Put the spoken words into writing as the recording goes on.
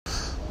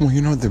Well, you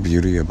know the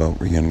beauty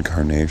about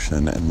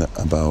reincarnation and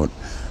about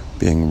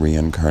being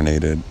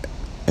reincarnated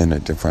in a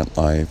different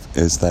life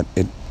is that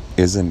it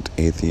isn't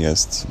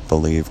atheists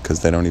believe,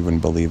 because they don't even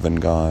believe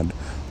in God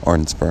or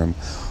in sperm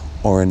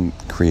or in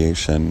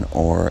creation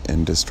or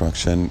in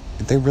destruction.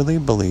 They really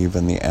believe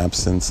in the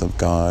absence of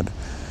God.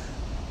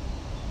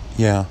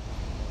 Yeah.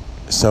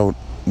 So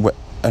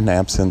an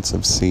absence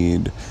of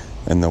seed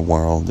in the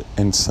world.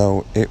 And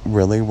so it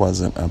really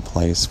wasn't a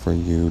place for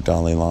you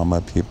Dalai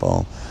Lama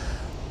people,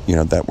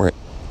 that were,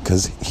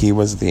 because he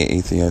was the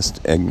atheist,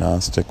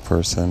 agnostic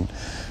person,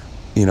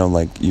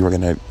 like you were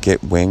going to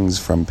get wings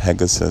from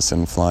Pegasus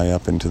and fly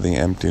up into the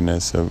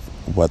emptiness of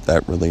what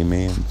that really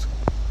means.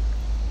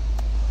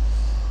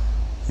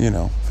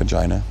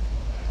 Vagina.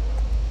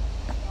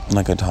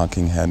 Like a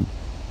talking head,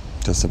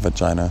 just a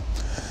vagina.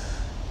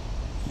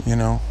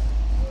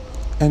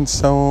 And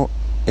so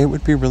it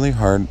would be really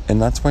hard,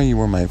 and that's why you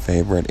were my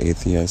favorite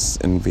atheists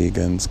and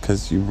vegans,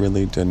 because you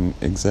really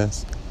didn't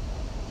exist.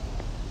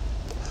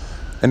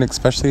 And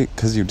especially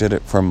because you did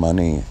it for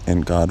money,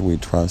 and God we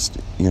trust,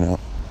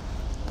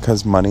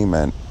 because money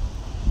meant,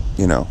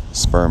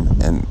 sperm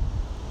and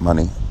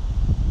money,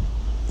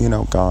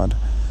 God.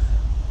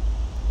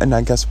 And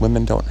I guess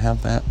women don't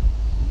have that.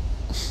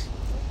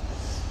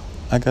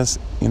 I guess,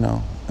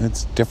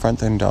 it's different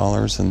than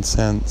dollars and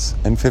cents,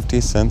 and 50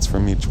 cents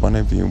from each one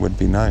of you would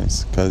be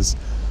nice, because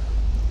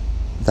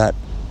that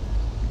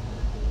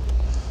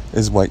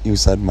is what you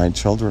said my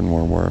children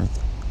were worth.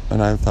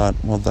 And I thought,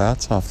 well,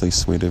 that's awfully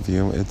sweet of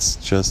you. It's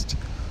just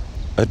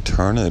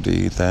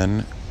eternity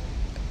then.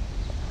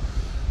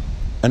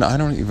 And I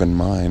don't even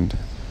mind,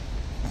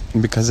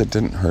 because it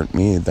didn't hurt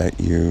me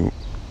that you,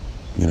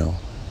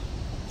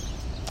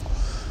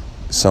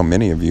 so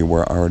many of you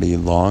were already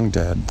long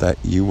dead that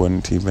you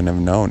wouldn't even have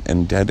known,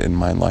 and dead in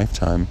my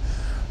lifetime,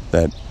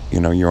 that,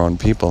 your own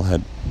people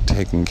had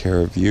taken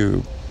care of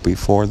you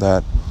before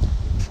that,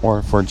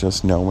 or for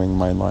just knowing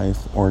my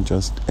life, or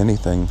just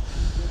anything.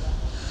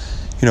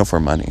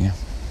 For money.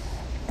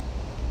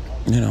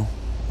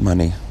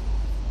 Money.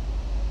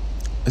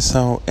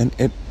 So, and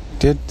it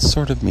did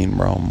sort of mean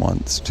Rome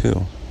once,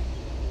 too.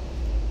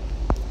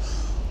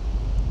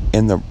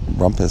 In the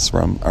rumpus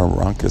room, or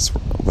ronkus,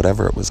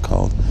 whatever it was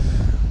called.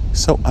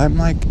 So I'm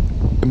like,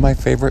 my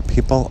favorite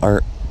people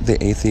are the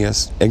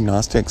atheists,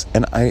 agnostics,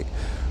 and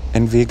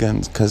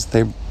vegans, because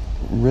they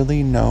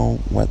really know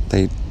what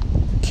they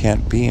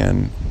can't be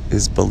in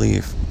is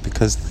belief,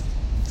 because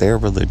their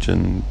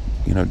religion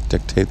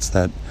dictates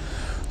that.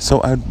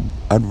 So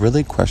I'd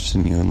really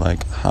question you,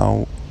 like,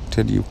 how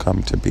did you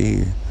come to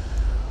be?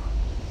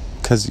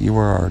 Because you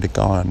were already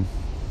gone.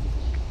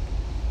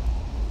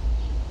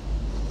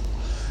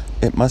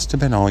 It must have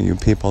been all you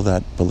people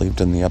that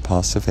believed in the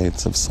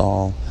apostrophates of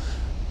Saul,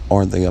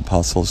 or the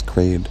Apostles'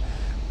 Creed,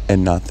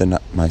 and not the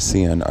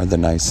Nicene or the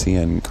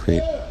Nicene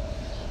Creed.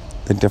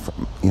 The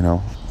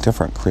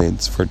different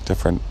creeds for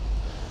different.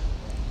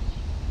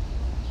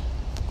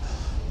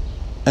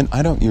 And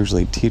I don't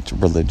usually teach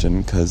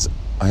religion, because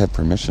I have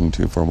permission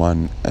to, for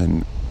one,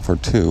 and for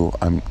two,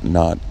 I'm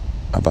not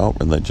about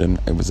religion.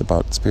 It was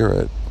about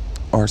spirit,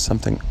 or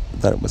something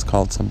that it was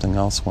called something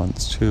else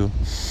once too.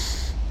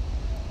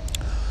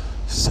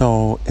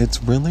 So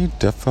it's really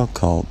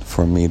difficult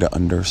for me to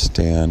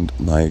understand,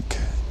 like,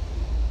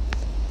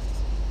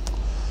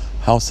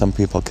 how some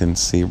people can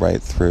see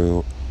right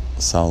through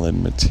solid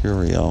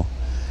material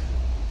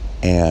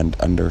and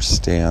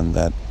understand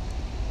that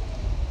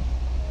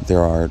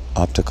there are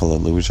optical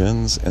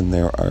illusions, and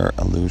there are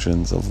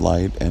illusions of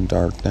light and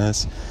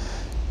darkness,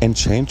 and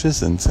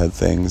changes in said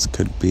things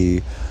could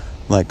be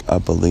like a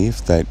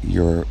belief that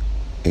you're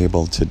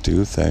able to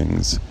do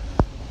things,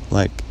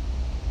 like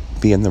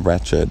be in the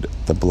wretched,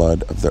 the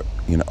blood of the,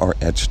 or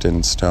etched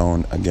in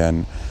stone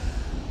again,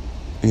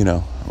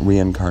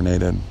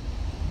 reincarnated.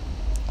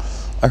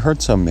 I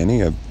heard so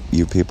many of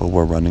you people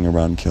were running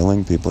around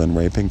killing people and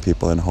raping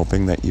people and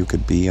hoping that you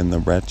could be in the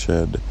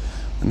wretched.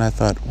 And I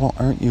thought, well,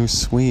 aren't you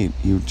sweet?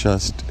 You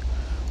just,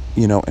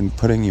 and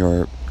putting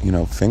your,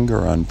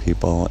 finger on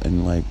people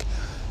and, like,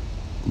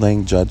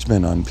 laying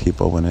judgment on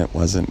people when it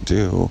wasn't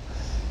due.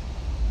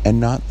 And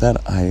not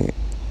that I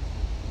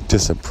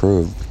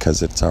disapprove,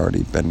 because it's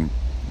already been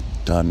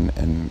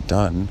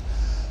done,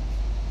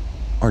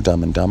 or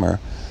Dumb and Dumber.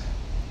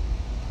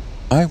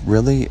 I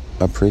really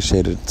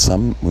appreciated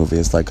some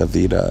movies like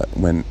Evita,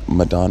 when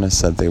Madonna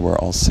said they were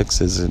all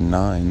 6s and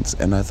 9s,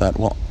 and I thought,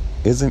 well,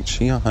 isn't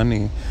she a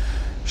honey?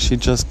 She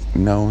just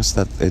knows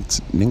that it's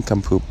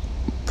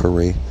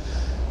nincompoopery,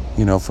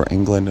 for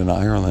England and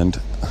Ireland,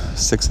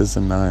 6s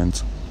and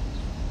 9s.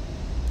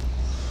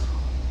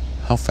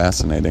 How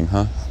fascinating,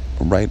 huh?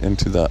 Right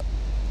into the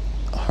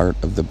heart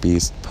of the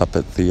beast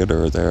puppet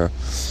theater there.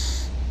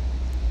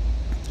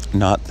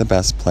 Not the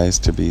best place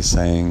to be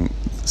saying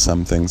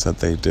some things that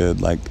they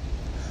did, like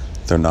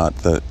they're not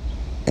the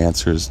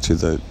answers to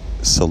the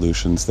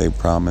solutions they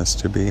promised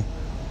to be,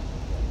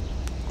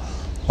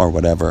 or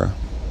whatever,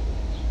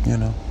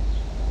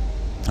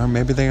 or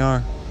maybe they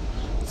are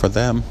for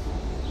them,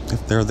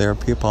 if they're their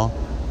people.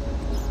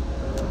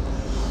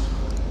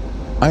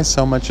 I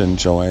so much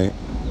enjoy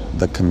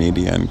the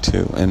comedian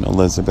too in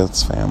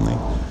Elizabeth's family.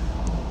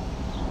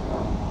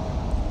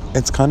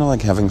 It's kind of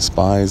like having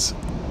spies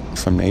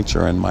from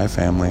nature in my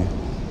family.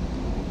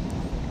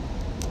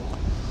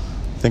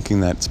 Thinking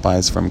that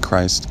spies from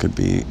Christ could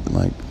be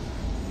like,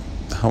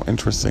 how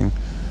interesting.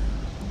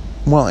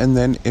 Well, and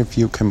then if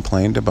you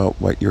complained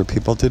about what your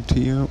people did to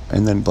you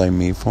and then blame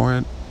me for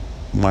it,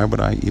 why would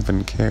I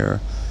even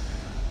care?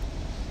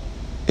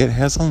 It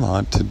has a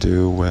lot to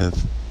do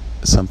with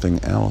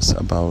something else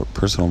about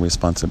personal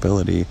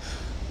responsibility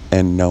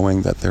and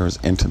knowing that there's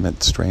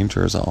intimate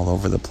strangers all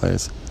over the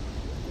place.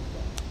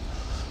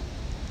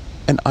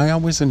 And I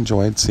always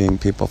enjoyed seeing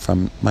people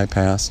from my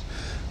past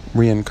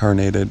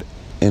reincarnated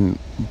in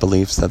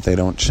beliefs that they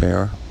don't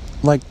share.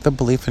 Like the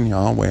belief in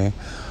Yahweh.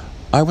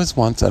 I was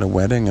once at a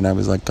wedding and I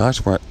was like,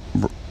 gosh, we're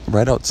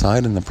right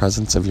outside in the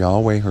presence of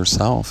Yahweh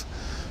herself.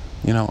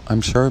 You know,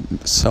 I'm sure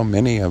so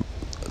many of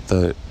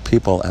the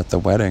people at the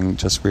wedding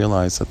just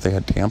realized that they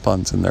had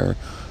tampons in their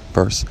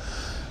purse.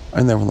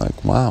 And they were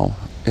like, wow,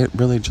 it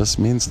really just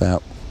means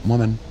that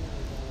woman.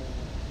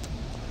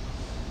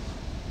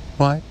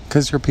 Why?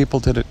 Because your people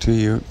did it to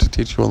you to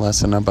teach you a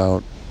lesson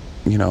about,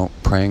 you know,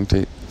 praying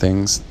to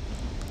things,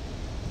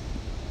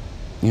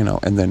 you know,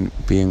 and then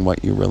being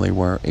what you really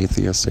were,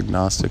 atheist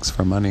agnostics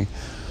for money.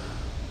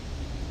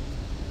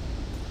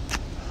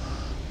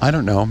 I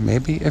don't know,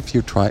 maybe if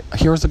you try,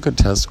 here's a good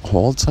test,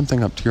 hold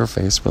something up to your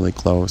face really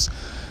close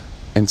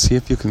and see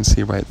if you can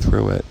see right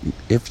through it.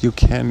 If you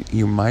can,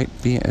 you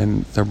might be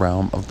in the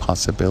realm of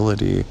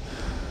possibility,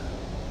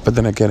 but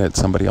then again, it's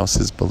somebody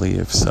else's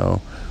belief,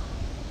 so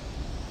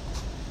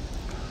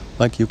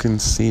like you can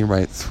see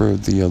right through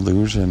the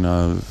illusion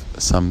of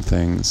some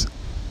things.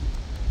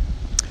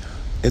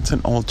 It's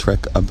an old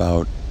trick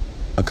about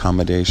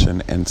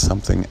accommodation and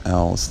something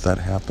else that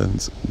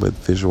happens with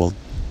visual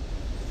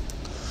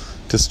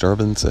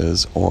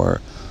disturbances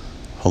or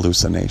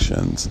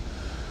hallucinations.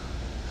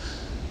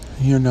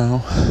 You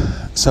know,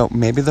 so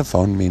maybe the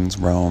phone means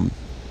Rome.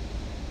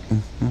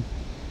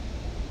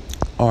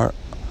 Or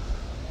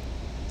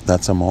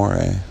that's amore,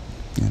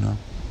 you know.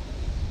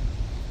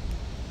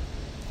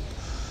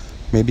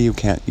 Maybe you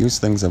can't use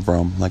things of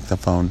Rome like the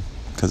phone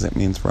because it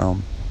means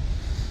Rome.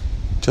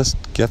 Just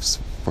gifts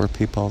for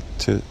people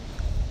to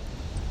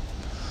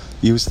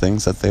use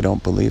things that they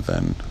don't believe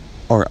in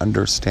or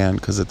understand,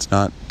 because it's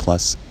not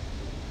plus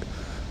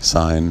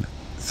sign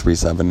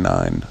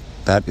 379.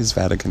 That is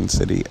Vatican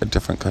City, a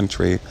different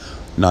country,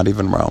 not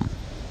even Rome.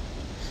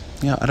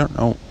 Yeah, I don't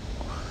know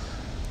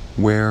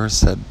where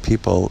said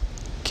people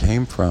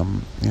came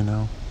from, you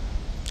know,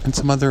 and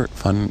some other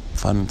fun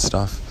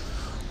stuff.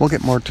 We'll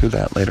get more to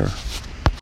that later.